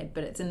top of my head,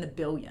 but it's in the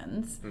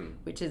billions,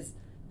 which is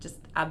just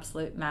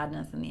absolute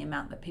madness in the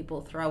amount that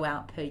people throw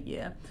out per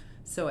year.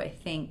 So I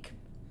think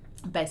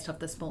based off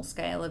the small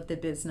scale of the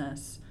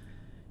business,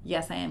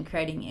 yes, I am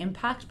creating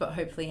impact, but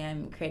hopefully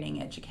I'm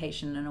creating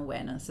education and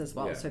awareness as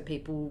well, so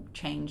people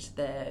change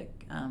their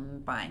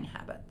buying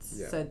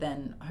habits. So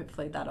then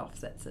hopefully that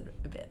offsets it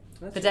a bit.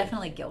 But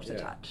definitely guilt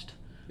attached.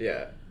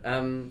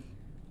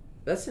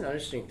 That's an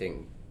interesting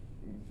thing.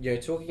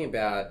 Talking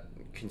about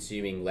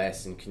consuming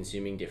less and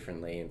consuming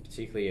differently, and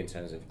particularly in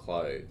terms of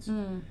clothes.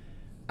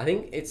 I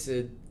think it's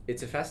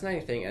it's a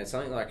fascinating thing, and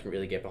something that I can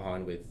really get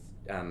behind with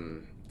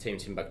Team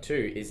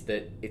Timbuktu is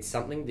that it's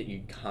something that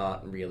you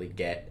can't really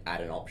get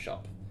at an op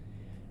shop.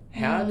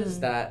 How does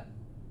that,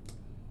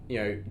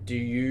 do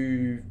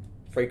you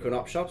frequent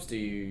op shops? Do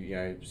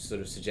you,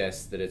 sort of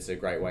suggest that it's a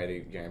great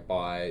way to,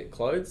 buy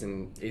clothes?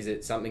 And is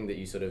it something that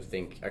you sort of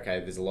think, okay,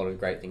 there's a lot of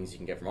great things you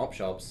can get from op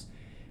shops,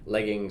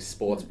 leggings,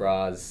 sports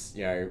bras,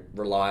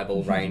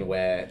 reliable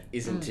rainwear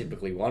isn't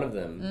typically one of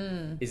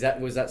them.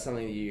 Was that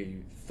something that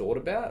you thought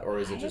about, or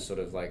is it just sort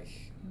of like...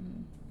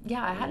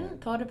 Yeah, I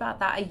hadn't thought about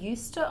that. I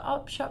used to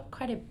op shop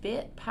quite a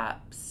bit,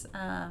 perhaps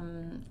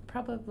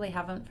probably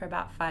haven't for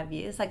about 5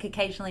 years. Like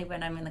occasionally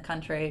when I'm in the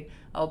country,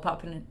 I'll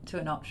pop into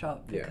an op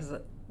shop because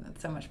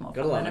it's so much more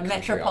fun than a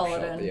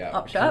metropolitan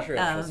op shop. Country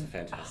op shops are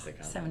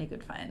fantastic. So many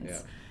good finds. Yeah.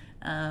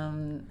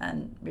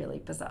 And really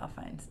bizarre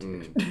finds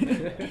too.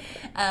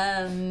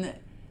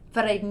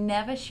 But I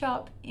never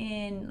shop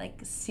in like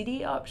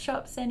city op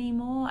shops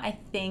anymore. I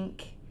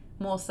think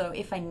more so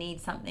if I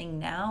need something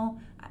now,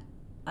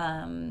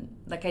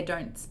 like I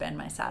don't spend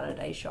my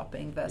Saturday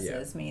shopping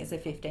versus me as a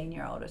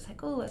 15-year-old. It's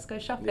like, oh, let's go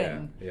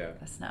shopping.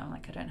 Because now I'm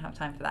like, I don't have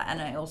time for that.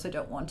 And I also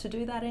don't want to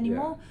do that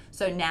anymore.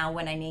 So now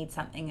when I need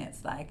something,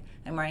 it's like,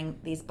 I'm wearing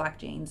these black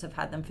jeans. I've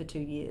had them for 2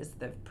 years.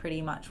 They've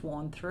pretty much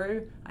worn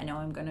through. I know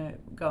I'm going to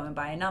go and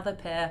buy another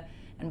pair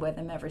and wear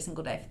them every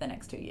single day for the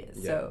next 2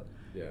 years. So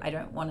I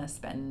don't want to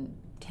spend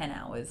 10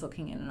 hours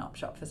looking in an op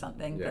shop for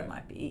something that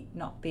might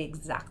not be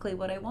exactly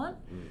what I want.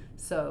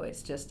 So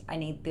it's just, I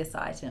need this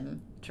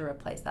item to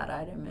replace that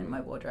item in my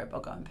wardrobe. I'll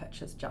go and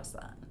purchase just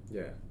that.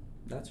 Yeah,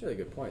 that's a really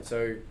good point.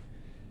 So,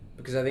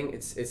 because I think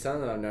it's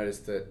something that I've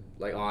noticed that,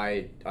 like,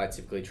 I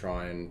typically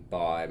try and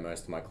buy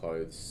most of my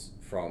clothes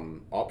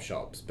from op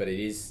shops, but it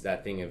is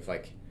that thing of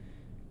like,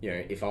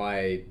 if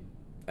I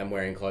am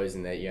wearing clothes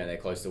and they're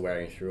close to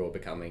wearing through or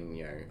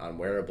becoming,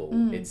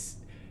 unwearable,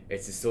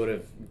 it's a sort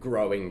of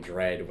growing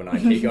dread when I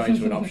keep going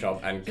to an op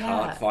shop and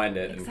can't find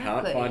it and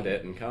can't find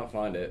it and can't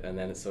find it, and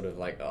then it's sort of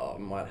like, oh, I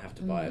might have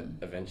to buy it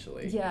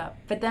eventually. Yeah,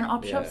 but then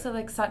op shops are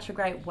like such a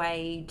great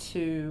way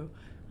to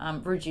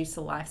reduce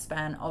the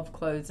lifespan of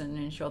clothes and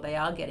ensure they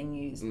are getting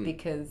used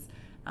because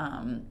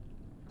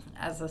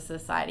as a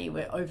society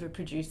we're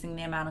overproducing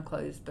the amount of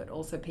clothes, but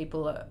also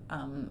people are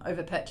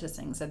over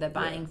purchasing, so they're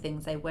buying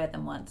things, they wear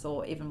them once,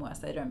 or even worse,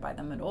 they don't buy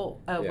them at all,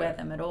 wear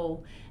them at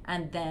all,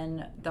 and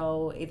then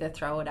they'll either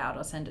throw it out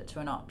or send it to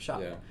an op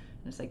shop. And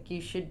it's like, you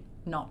should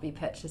not be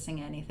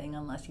purchasing anything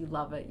unless you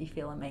love it, you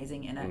feel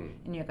amazing in it,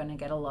 and you're going to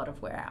get a lot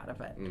of wear out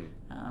of it.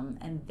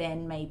 And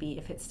then maybe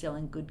if it's still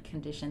in good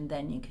condition,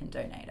 then you can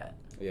donate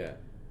it.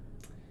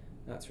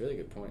 That's a really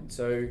good point.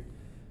 So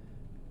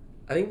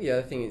I think the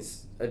other thing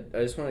is, I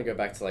just want to go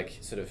back to like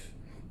sort of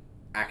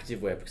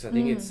activewear, because I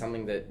think it's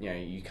something that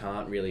you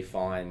can't really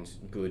find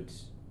good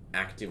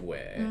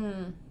activewear,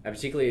 and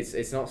particularly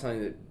it's not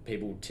something that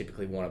people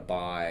typically want to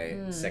buy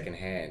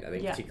secondhand. I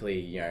think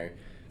particularly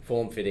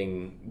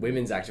form-fitting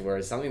women's activewear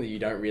is something that you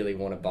don't really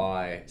want to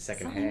buy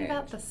secondhand. Something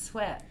about the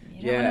sweat.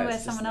 You don't want to wear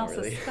someone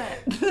else's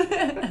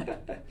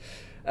sweat.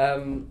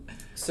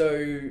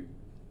 So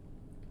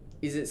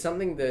is it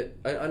something that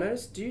I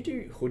noticed? Do you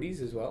do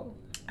hoodies as well?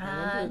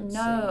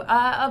 No,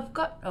 I've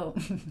got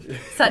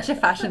such a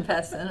fashion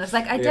person. It's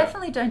like I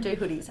definitely don't do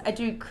hoodies. I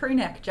do crew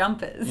neck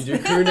jumpers. You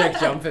do crew neck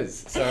jumpers.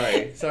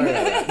 Sorry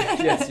about that.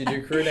 Yes, you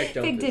do crew neck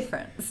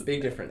jumpers.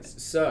 Big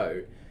difference.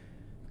 So,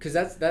 because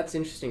that's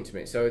interesting to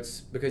me. So it's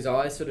because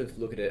I sort of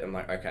look at it and I'm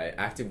like, okay,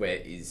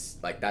 activewear is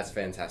like, that's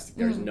fantastic.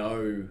 There's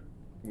no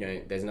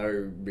there's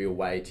no real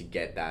way to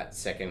get that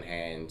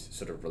secondhand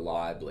sort of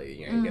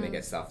reliably. You're going to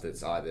get stuff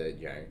that's either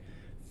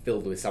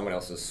filled with someone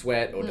else's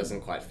sweat or doesn't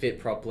quite fit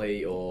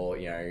properly, or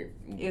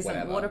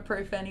isn't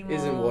waterproof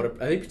anymore.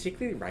 I think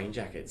particularly rain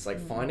jackets, like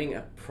finding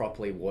a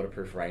properly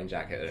waterproof rain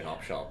jacket at an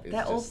op shop is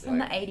they're all from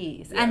the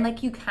 80s, and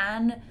like you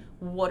can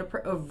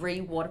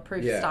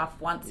waterproof stuff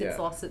once it's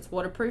lost its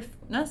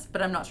waterproofness,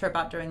 but I'm not sure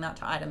about doing that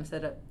to items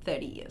that are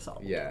 30 years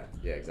old.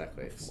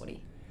 Exactly.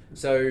 40.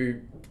 So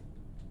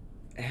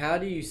how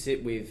do you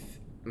sit with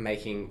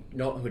making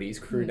not hoodies,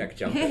 crew neck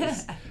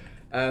jumpers?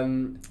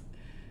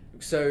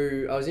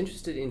 So I was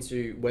interested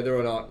into whether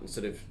or not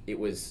sort of it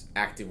was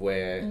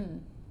activewear,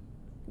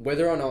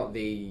 whether or not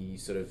the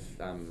sort of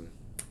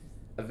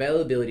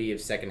availability of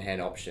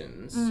secondhand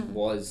options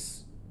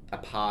was a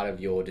part of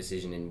your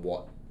decision in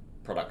what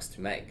products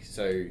to make.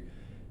 So,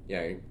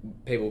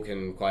 people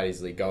can quite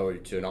easily go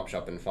to an op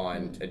shop and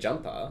find a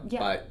jumper,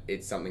 but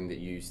it's something that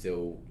you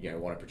still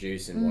want to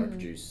produce and want to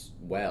produce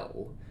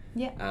well.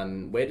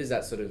 Where does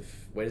that sort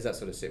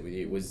of sit with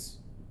you? Was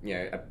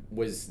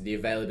the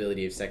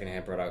availability of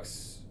secondhand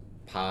products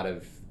part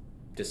of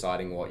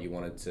deciding what you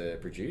wanted to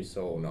produce,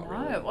 or not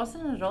really? No, it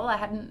wasn't at all. I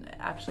hadn't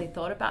actually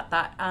thought about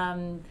that.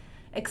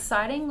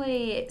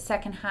 Excitingly,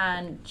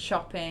 secondhand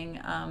shopping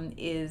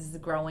is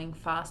growing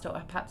fast, or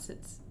perhaps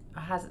it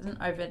hasn't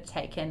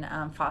overtaken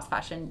fast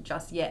fashion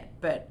just yet,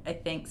 but I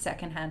think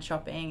secondhand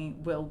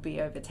shopping will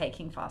be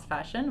overtaking fast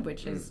fashion,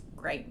 which is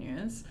great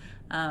news.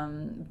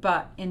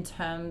 But in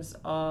terms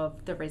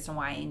of the reason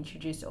why I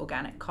introduced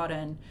organic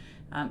cotton,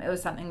 it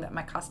was something that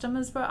my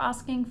customers were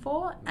asking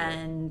for. Yeah.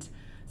 And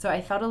so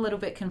I felt a little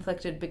bit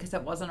conflicted because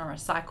it wasn't a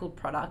recycled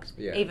product,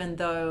 even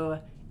though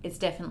it's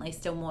definitely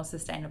still more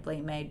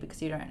sustainably made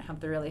because you don't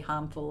have the really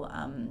harmful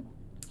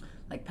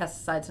like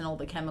pesticides and all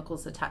the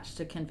chemicals attached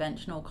to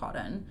conventional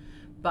cotton.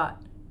 But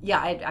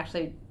yeah, I'd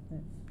actually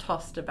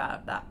tossed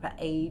about that for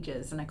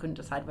ages and I couldn't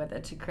decide whether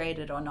to create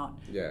it or not,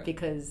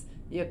 because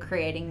you're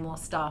creating more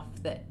stuff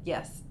that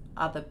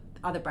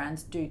other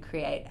brands do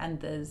create, and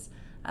there's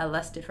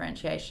less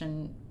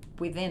differentiation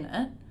within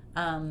it,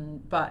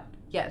 but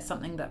yeah, it's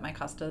something that my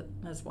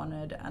customers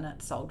wanted and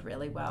it sold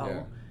really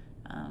well.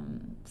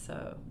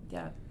 So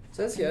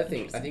that's the other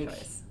thing. I think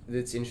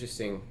that's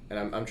interesting,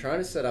 and I'm trying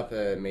to set up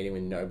a meeting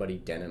with Nobody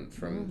Denim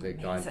from the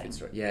guy in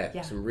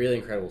Fitzroy. Some really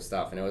incredible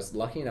stuff, and I was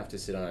lucky enough to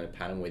sit on a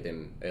panel with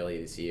him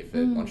earlier this year for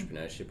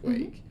Entrepreneurship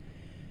Week.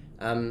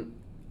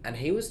 And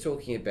he was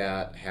talking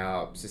about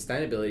how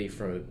sustainability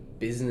from a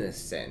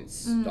business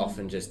sense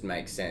often just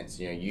makes sense,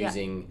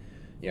 using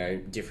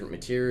different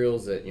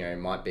materials that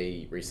might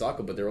be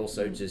recycled, but they're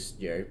also just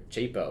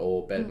cheaper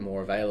or better,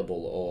 more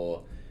available,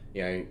 or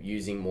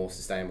using more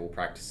sustainable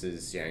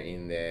practices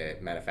in their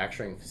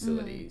manufacturing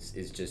facilities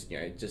is just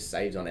just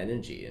saves on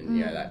energy, and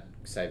that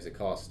saves the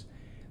cost.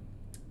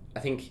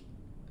 I think,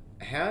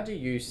 how do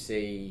you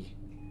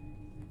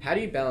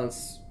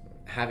balance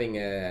having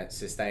a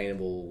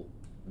sustainable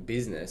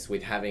business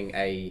with having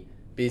a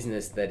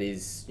business that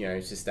is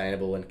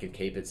sustainable and can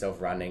keep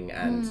itself running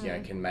and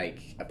can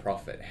make a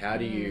profit? How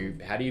do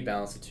you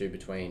balance the two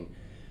between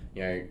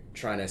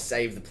trying to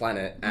save the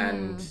planet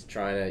and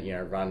trying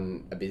to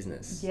run a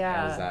business? Where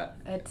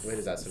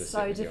does that sort of so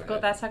sit with difficult? your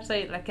head? That's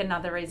actually like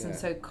another reason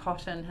so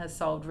cotton has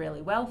sold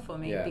really well for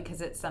me,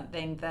 because it's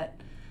something that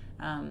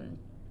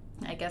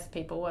I guess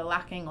people were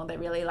lacking, or they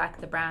really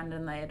liked the brand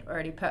and they had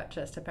already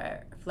purchased a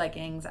pair of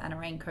leggings and a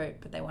raincoat,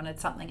 but they wanted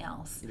something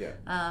else.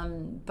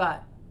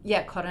 But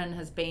cotton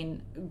has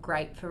been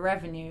great for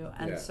revenue,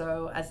 and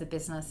so as the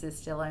business is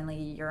still only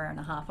a year and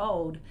a half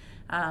old,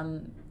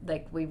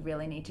 like we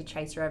really need to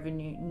chase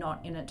revenue,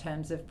 not in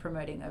terms of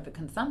promoting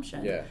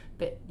overconsumption,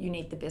 but you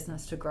need the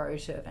business to grow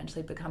to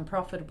eventually become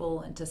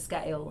profitable and to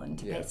scale and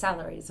to pay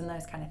salaries and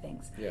those kind of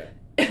things.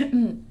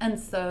 And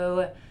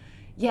so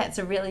it's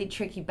a really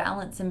tricky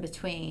balance in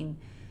between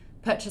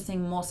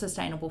purchasing more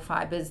sustainable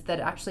fibers that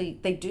actually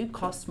they do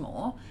cost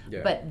more,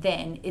 but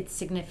then it's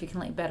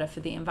significantly better for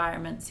the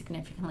environment,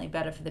 significantly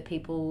better for the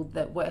people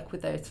that work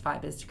with those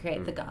fibers to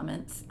create the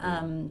garments,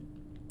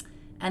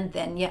 and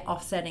then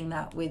offsetting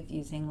that with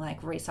using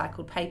like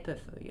recycled paper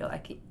for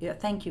your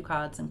thank you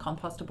cards and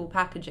compostable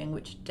packaging,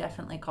 which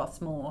definitely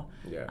costs more,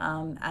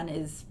 and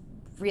is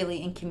really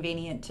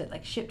inconvenient to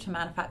like ship to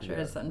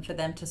manufacturers and for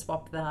them to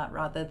swap that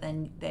rather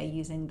than they're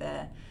using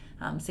their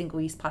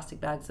single-use plastic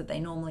bags that they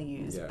normally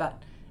use.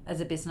 But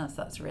as a business,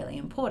 that's really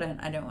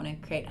important. I don't want to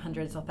create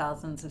hundreds or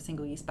thousands of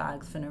single-use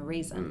bags for no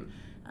reason.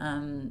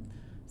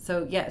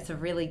 So it's a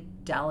really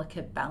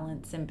delicate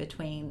balance in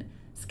between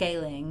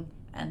scaling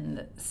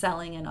and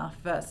selling enough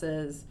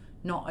versus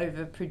not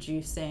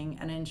overproducing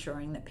and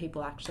ensuring that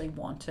people actually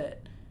want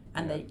it,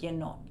 and that you're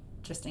not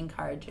just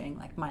encouraging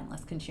like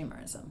mindless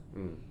consumerism.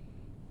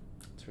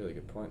 That's a really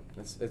good point.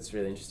 That's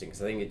really interesting,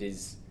 because I think it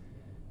is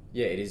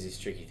this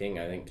tricky thing.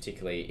 I think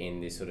particularly in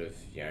this sort of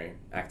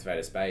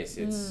activator space,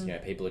 it's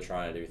people are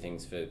trying to do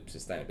things for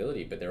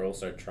sustainability, but they're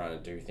also trying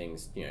to do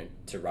things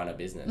to run a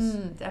business.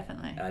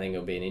 Definitely. And I think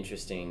it'll be an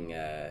interesting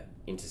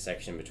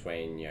intersection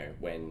between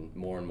when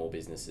more and more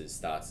businesses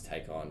start to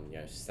take on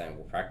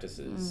sustainable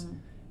practices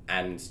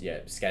and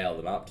scale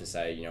them up to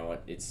say,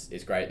 what,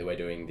 it's great that we're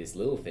doing this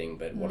little thing,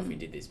 but what if we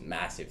did this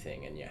massive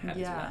thing and had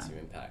this massive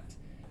impact?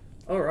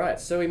 All right,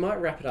 so we might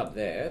wrap it up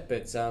there,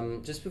 but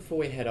just before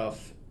we head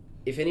off,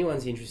 if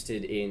anyone's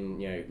interested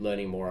in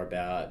learning more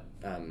about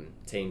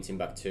Team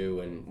Timbuktu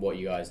and what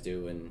you guys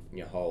do and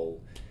your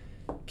whole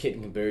kit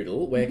and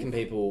caboodle, where can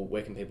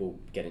people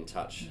get in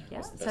touch?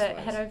 So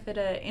head over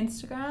to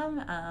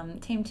Instagram,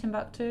 Team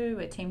Timbuktu.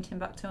 We're Team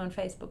Timbuktu on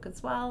Facebook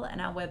as well,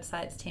 and our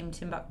website's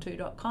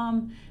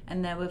teamtimbuktu.com,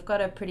 and there we've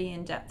got a pretty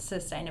in-depth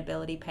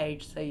sustainability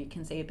page, so you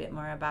can see a bit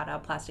more about our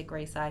plastic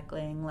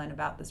recycling, learn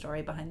about the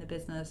story behind the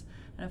business,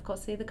 and of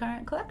course see the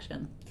current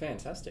collection.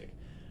 Fantastic.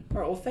 All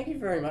right, well, thank you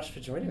very much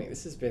for joining me.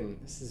 This has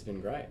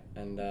been great,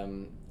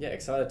 and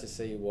excited to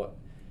see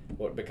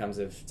what becomes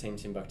of Team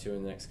Timbuktu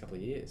in the next couple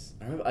of years.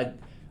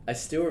 I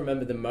still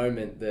remember the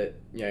moment that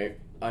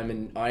I'm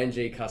an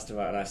ING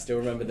customer, and I still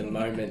remember the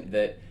moment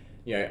that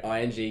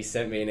ING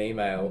sent me an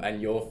email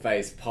and your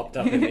face popped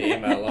up in the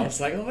email. I was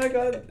like, oh my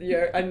god,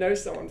 I know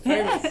someone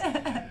famous.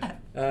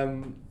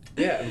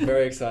 I'm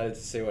very excited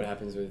to see what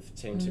happens with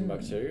Team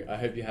Timbuktu. I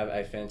hope you have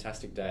a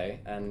fantastic day,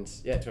 and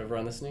to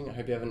everyone listening, I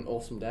hope you have an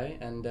awesome day,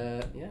 and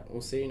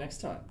we'll see you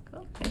next time.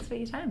 Cool. Thanks for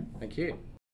your time. Thank you.